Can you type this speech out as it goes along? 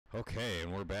Okay,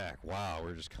 and we're back. Wow,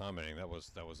 we're just commenting. That was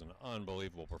an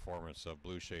unbelievable performance of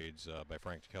Blue Shades by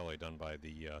Frank Kelly, done by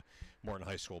the Morton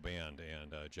High School Band,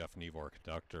 and Jeff Nevor,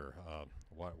 conductor.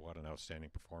 What an outstanding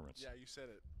performance! Yeah, you said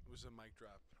it. It was a mic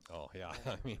drop. Oh yeah,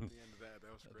 I mean, at the end of that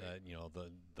was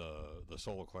great. The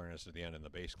solo clarinets at the end and the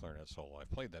bass clarinet solo.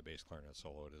 I've played that bass clarinet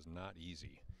solo. It is not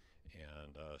easy,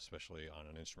 and especially on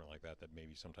an instrument like that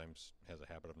maybe sometimes has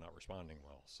a habit of not responding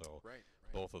well. So Right.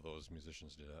 both of those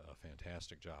musicians did a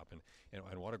fantastic job, and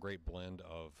what a great blend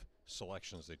of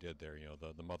selections they did there.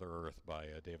 The Mother Earth by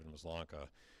David Maslanka,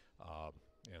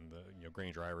 and the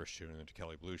Granger Irish tune and the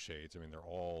Kelly Blue Shades. I mean, they're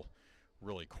all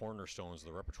really cornerstones of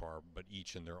the repertoire, but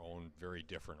each in their own very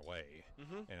different way.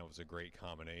 And it was a great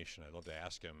combination. I'd love to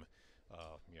ask him,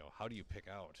 how do you pick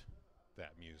out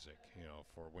that music,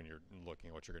 for when you're looking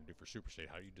at what you're going to do for SuperState?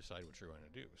 How do you decide what you're going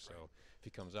to do? So if he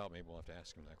comes out, maybe we'll have to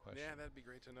ask him that question. Yeah, that'd be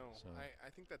great to know. So, I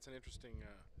think that's an interesting,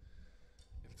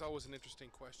 it's always an interesting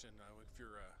question. If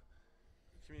you're a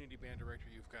community band director,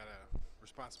 you've got a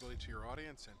responsibility to your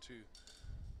audience and to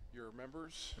your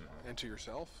members and to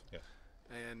yourself. Yeah.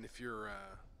 And if you're a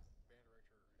band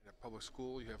director in a public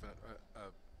school, you have a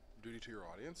duty to your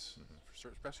audience,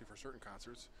 especially for certain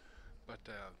concerts. But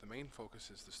the main focus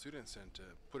is the students, and to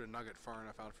put a nugget far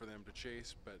enough out for them to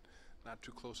chase, but not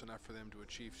too close enough for them to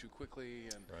achieve too quickly,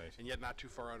 and yet not too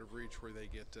far out of reach where they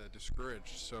get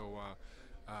discouraged. So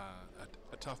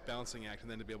a tough balancing act,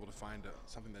 and then to be able to find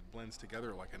something that blends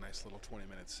together like a nice little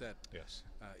 20-minute set,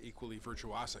 equally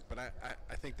virtuosic. But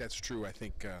I think that's true. I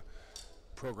think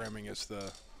programming is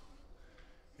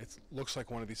it looks like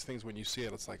one of these things when you see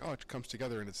it, it's like, oh, it comes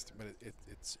together, and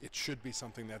it should be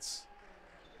something that's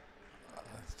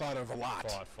thought of a lot.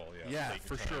 Thoughtful, yeah. Yeah, Take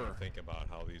for your time sure. to think about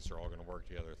how these are all going to work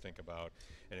together. Think about,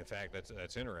 and in fact,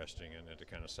 that's interesting. And to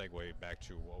kind of segue back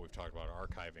to what we've talked about,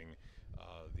 archiving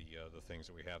the things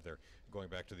that we have there. Going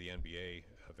back to the NBA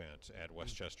event at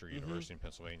Westchester University in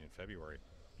Pennsylvania in February,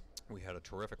 we had a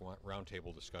terrific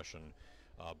roundtable discussion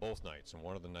both nights. And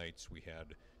one of the nights we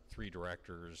had 3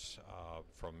 directors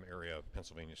from area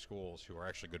Pennsylvania schools who are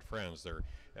actually good friends.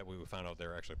 We found out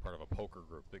they're actually part of a poker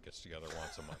group that gets together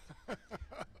once a month.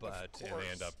 And they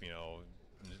end up,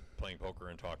 playing poker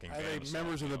and talking. Are they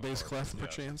members of the bass clef,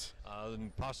 perchance?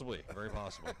 Possibly, very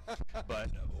possible. But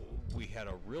we had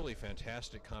a really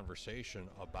fantastic conversation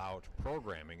about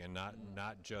programming, and not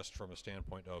just from a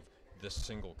standpoint of this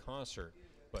single concert,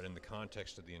 but in the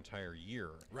context of the entire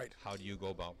year. Right. How do you go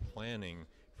about planning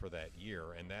for that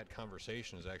year? And that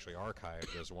conversation is actually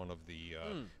archived as one of the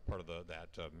part of that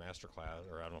master class,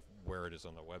 or I don't know where it is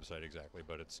on the website exactly,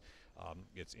 but it's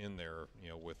in there,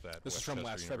 with that. This is from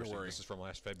last February. This is from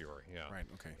last February, yeah. Right.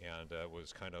 Okay. And it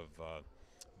was kind of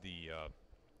the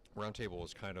roundtable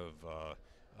was kind of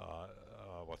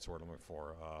what's the word I'm looking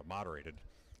for? Moderated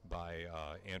by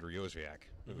Andrew Yoziak,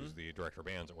 who's the director of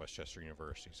bands at Westchester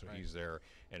University. So he's there,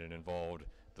 and it involved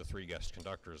the 3 guest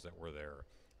conductors that were there,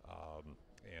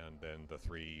 and then the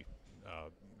 3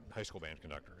 high school band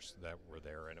conductors that were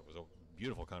there, and it was a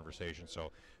beautiful conversation.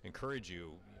 So encourage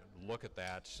you, look at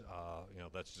that.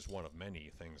 That's just one of many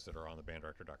things that are on the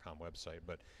banddirector.com website,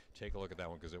 but take a look at that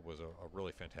one because it was a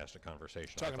really fantastic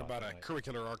conversation. Talking about a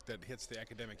curricular arc that hits the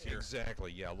academic year.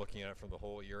 Exactly, yeah, looking at it for the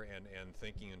whole year and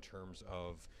thinking in terms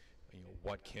of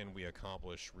what can we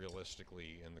accomplish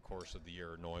realistically in the course of the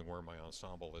year, knowing where my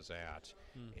ensemble is at,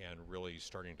 and really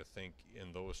starting to think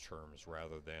in those terms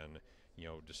rather than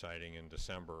deciding in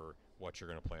December what you're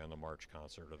going to play on the March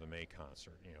concert or the May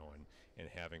concert, and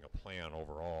having a plan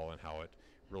overall and how it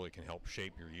really can help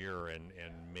shape your year and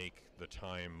make the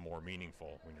time more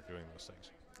meaningful when you're doing those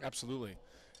things. Absolutely.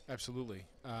 That's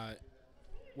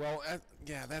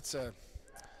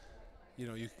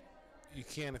you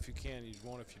can if you can, you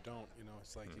won't if you don't.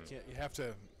 It's like you can't. You have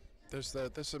to. There's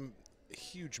some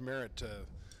huge merit to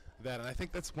that, and I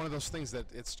think that's one of those things that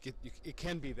it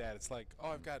can be that it's like, oh,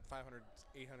 I've got 500,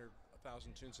 800,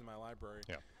 1,000 tunes in my library.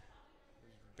 Yeah.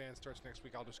 Band starts next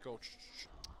week. I'll just go.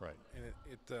 Right. And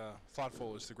it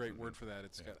thoughtful is the great word for that.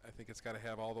 I think it's got to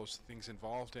have all those things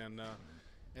involved, and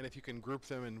if you can group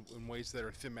them in ways that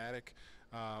are thematic,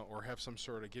 or have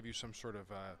give you some sort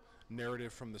of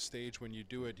narrative from the stage when you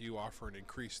do it, you offer an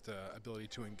increased ability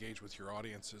to engage with your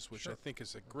audiences, which I think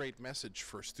is a great message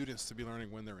for students to be learning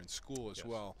when they're in school as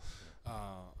well.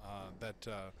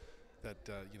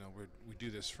 We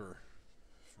do this for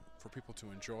people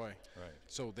to enjoy. Right.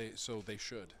 So they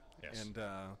should. Yes. And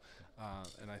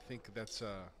I think that's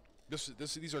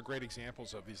these are great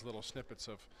examples of these little snippets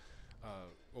of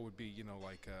what would be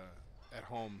at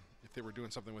home if they were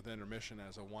doing something with intermission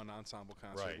as a one ensemble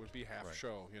concert. It would be half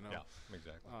show. Yeah,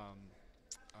 exactly.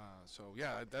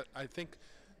 I think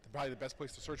probably the best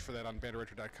place to search for that on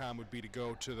banddirector.com would be to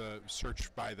go to the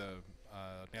search by the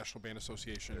National Band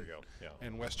Association There you go. Yeah.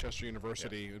 and Westchester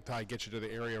University. It'll probably get you to the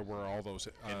area where all those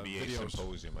NBA videos.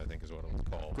 Symposium, I think, is what it was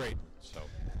called. Great. So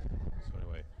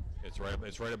anyway, it's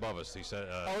right above us. He said.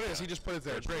 Oh, it is. He just put it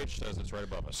there. Rich, Great. Rich says it's right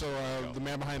above us. So There you go. the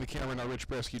man behind the camera now, Rich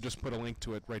Bresky, just put a link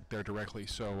to it right there directly.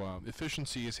 So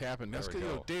efficiency has happened. That's There we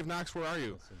good. go. Dave Knox, where are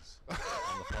you? This is on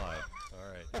the fly. All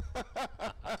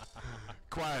right.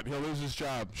 Quiet. He'll lose his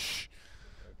job. Shh.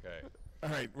 Okay. All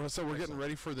right. Well, so we're getting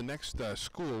ready for the next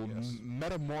school, Yes.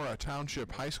 Metamora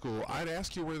Township High School. I'd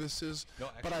ask you where this is, No,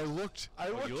 but I actually- looked.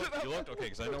 Oh, you it up. looked okay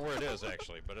because I know where it is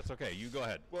actually, but it's okay. You go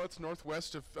ahead. Well, it's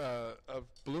northwest of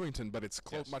Bloomington, but it's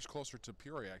Yes. much closer to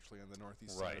Peoria, actually, on the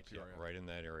northeast side Right, of Peoria. right in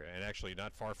that area, and actually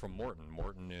not far from Morton.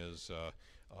 Morton is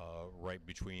right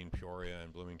between Peoria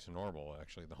and Bloomington Normal.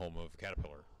 Actually, the home of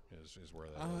Caterpillar is where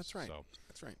that is. Oh, that's right. So,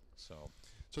 That's right. so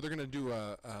So they're going to do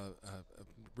a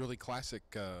really classic,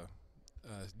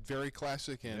 very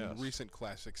classic and Yes. recent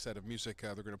classic set of music.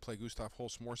 They're going to play Gustav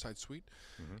Holst's Moorside Suite.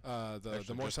 Mhm. The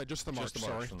Actually, Moorside, just the march,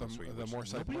 sorry, from the suite, the which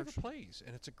Moorside nobody march. ever plays,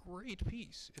 and it's a great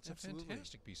piece. It's Absolutely. a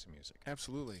fantastic piece of music.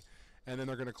 Absolutely. And then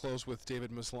they're going to close with David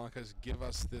Maslanka's "Give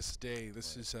Us This Day."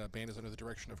 This is band is under the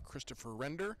direction of Christopher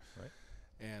Render. Right.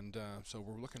 And so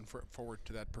we're looking forward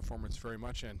to that performance very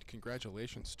much, and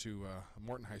congratulations to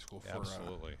Morton High School for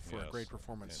Absolutely. a yes. great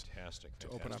performance Fantastic. to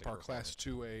open up fantastic our class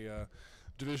performance. 2A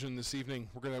division this evening.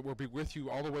 We'll be with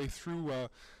you all the way through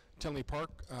Tenley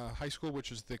Park High School,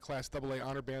 which is the Class AA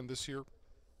honor band this year,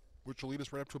 which will lead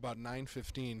us right up to about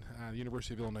 9:15. The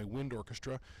University of Illinois Wind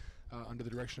Orchestra, under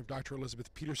the direction of Dr.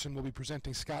 Elizabeth Peterson, will be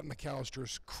presenting Scott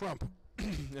McAllister's Crump,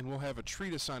 and we'll have a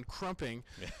treatise on crumping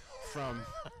from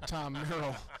Tom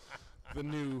Merrill, the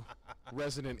new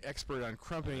resident expert on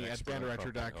crumping at Expert on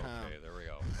crumping. banddirector.com. Okay, there we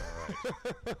go. All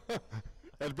right.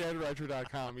 At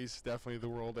banddirector.com, he's definitely the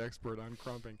world expert on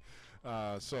crumping.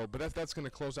 But that's going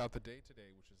to close out the day today,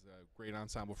 which is a great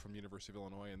ensemble from the University of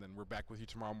Illinois, and then we're back with you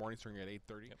tomorrow morning starting at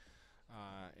 8:30. Yep.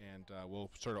 And we'll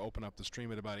sort of open up the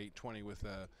stream at about 8:20 with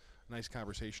a nice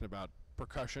conversation about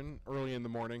percussion early in the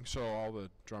morning, so all the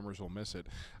drummers will miss it.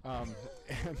 And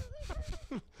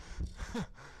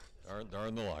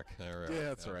Darn the luck. There we yeah, are.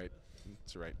 that's all right.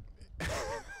 That's all right.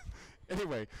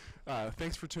 Anyway,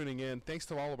 thanks for tuning in. Thanks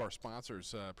to all of our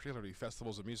sponsors, particularly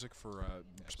Festivals of Music, for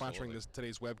sponsoring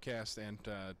today's webcast, and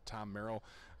Tom Merrill,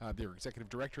 their executive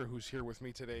director, who's here with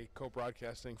me today,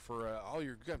 co-broadcasting, for all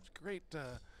your great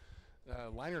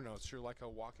liner notes. You're like a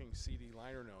walking CD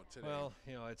liner note today. Well,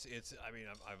 it's. I mean,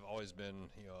 I've always been,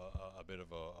 a bit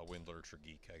of a wind literature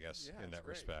geek, I guess, Yeah, in it's that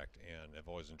great. respect, and I've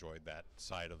always enjoyed that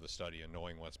side of the study and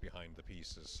knowing what's behind the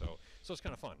pieces. So it's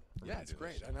kind of fun. for me yeah, to it's do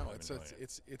great. this. I know I've enjoyed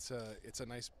it. it's a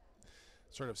nice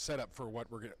sort of setup for what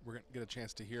we're gonna get a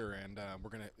chance to hear, and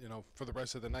we're gonna for the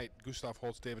rest of the night, Gustav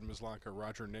Holst, David Maslanka,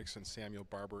 Roger Nixon, Samuel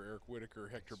Barber, Eric Whitaker,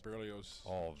 Hector Berlioz,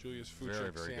 All Julius very,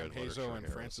 Fuchs, very Sam good Hazo, literature and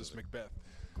here. Francis This is a Macbeth.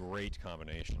 Great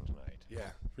combination tonight. Yeah,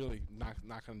 really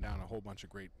knocking down a whole bunch of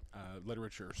great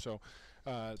literature. So,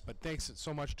 but thanks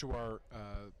so much to our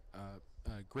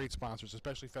great sponsors,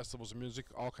 especially Festivals of Music.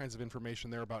 All kinds of information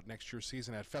there about next year's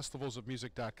season at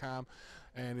festivalsofmusic.com.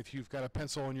 And if you've got a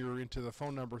pencil and you're into the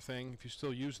phone number thing, if you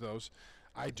still use those,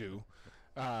 I do.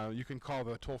 You can call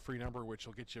the toll-free number, which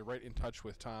will get you right in touch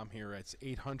with Tom here. It's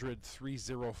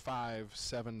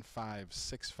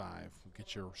 800-305-7565. We'll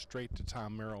get you straight to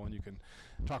Tom Merrill, and you can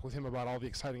talk with him about all the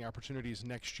exciting opportunities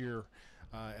next year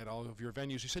at all of your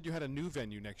venues. You said you had a new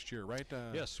venue next year, right?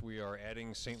 Yes, we are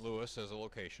adding St. Louis as a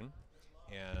location,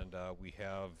 and we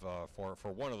have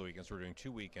for one of the weekends, we're doing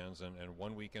 2 weekends, and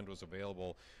one weekend was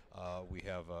available. We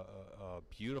have a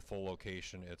beautiful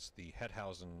location. It's the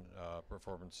Hetthausen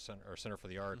Performance Center, or Center for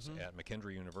the Arts at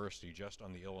McKendree University, just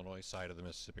on the Illinois side of the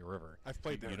Mississippi River. I've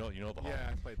played there. You know the hall. Yeah,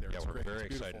 I've played there. Yeah, It's we're great. very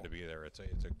It's excited beautiful. to be there. It's a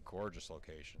gorgeous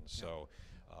location. So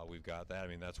we've got that. I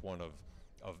mean, that's one of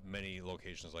many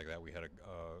locations like that. We had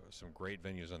some great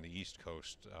venues on the East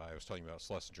Coast. I was telling you about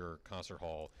Schlesinger Concert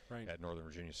Hall Right. at Northern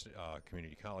Virginia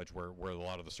Community College, where a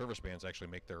lot of the service bands actually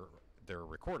make their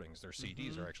recordings. Their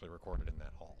CDs are actually recorded in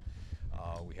that hall.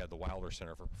 We had the Wilder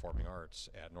Center for Performing Arts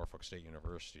at Norfolk State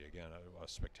University. Again, a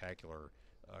spectacular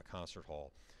concert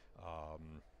hall.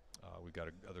 We've got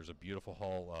there's a beautiful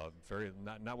hall, very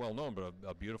not well known, but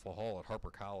a beautiful hall at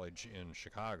Harper College in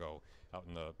Chicago, out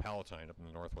in the Palatine, up in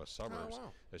the northwest suburbs.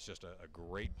 wow. It's just a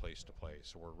great place to play.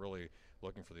 So we're really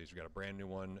looking for these. We've got a brand new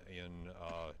one in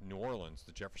New Orleans,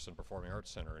 the Jefferson Performing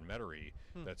Arts Center in Metairie,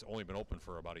 that's only been open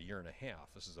for about a year and a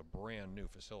half. This is a brand new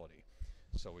facility.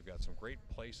 So we've got some great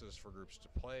places for groups to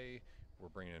play. We're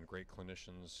bringing in great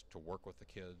clinicians to work with the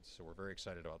kids, so we're very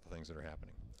excited about the things that are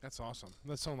happening. That's awesome.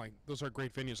 That sound like those are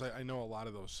great venues. I know a lot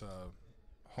of those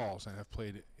halls, and have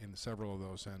played in several of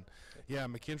those. And yeah,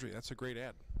 McKendree, that's a great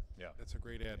ad. Yeah, that's a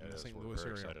great ad yeah, in the St. we're Louis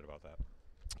very area. excited about that.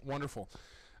 Wonderful.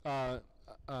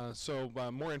 So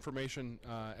more information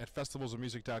at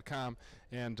festivalsofmusic.com,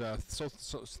 and so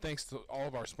thanks to all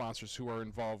of our sponsors who are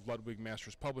involved: Ludwig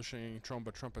Masters Publishing,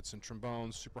 Tromba Trumpets and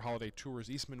Trombones, Super Holiday Tours,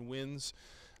 Eastman Winds,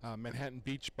 Manhattan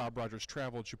Beach, Bob Rogers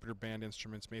Travel, Jupiter Band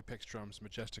Instruments, Mapex Drums,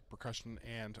 Majestic Percussion,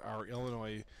 and our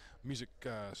Illinois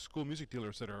school music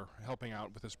dealers that are helping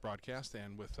out with this broadcast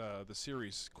and with the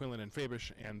series, Quinlan and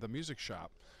Fabish and the Music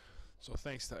Shop. So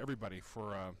thanks to everybody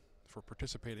for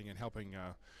participating and helping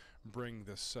bring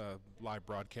this live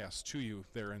broadcast to you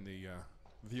there in the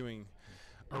viewing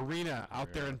arena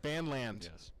out there in Bandland.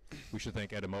 Yes. We should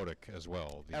thank Edemotic as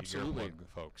well, the Absolutely. earplug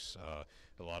folks.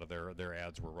 A lot of their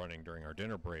ads were running during our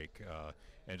dinner break,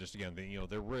 and just again,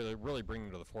 they're really bringing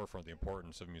to the forefront the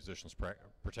importance of musicians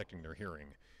protecting their hearing,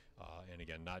 and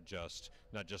again, not just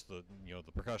the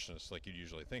the percussionists like you'd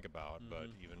usually think about, but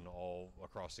even all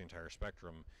across the entire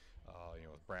spectrum.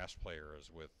 With brass players,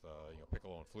 with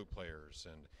piccolo and flute players,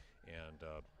 and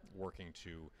working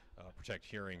to protect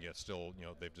hearing, yet still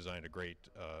they've designed a great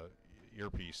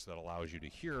earpiece that allows you to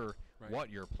hear what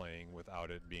you're playing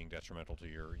without it being detrimental to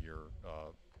your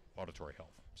auditory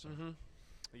health. So.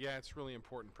 Yeah, it's really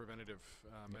important preventative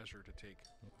measure to take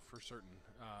for certain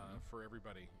for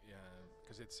everybody,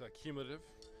 because it's cumulative.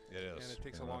 It is, and it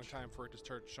takes a long time for it to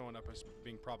start showing up as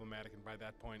being problematic, and by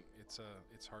that point, it's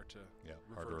hard to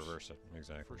hard to reverse it.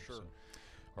 Exactly, for sure. So.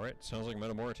 All right, sounds like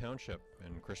Metamora Township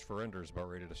and Christopher Ender's about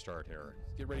ready to start here.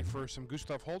 Get ready for some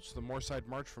Gustav Holst, the Moorside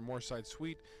March from Moorside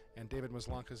Suite, and David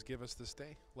Maslanka's Give Us This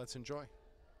Day. Let's enjoy.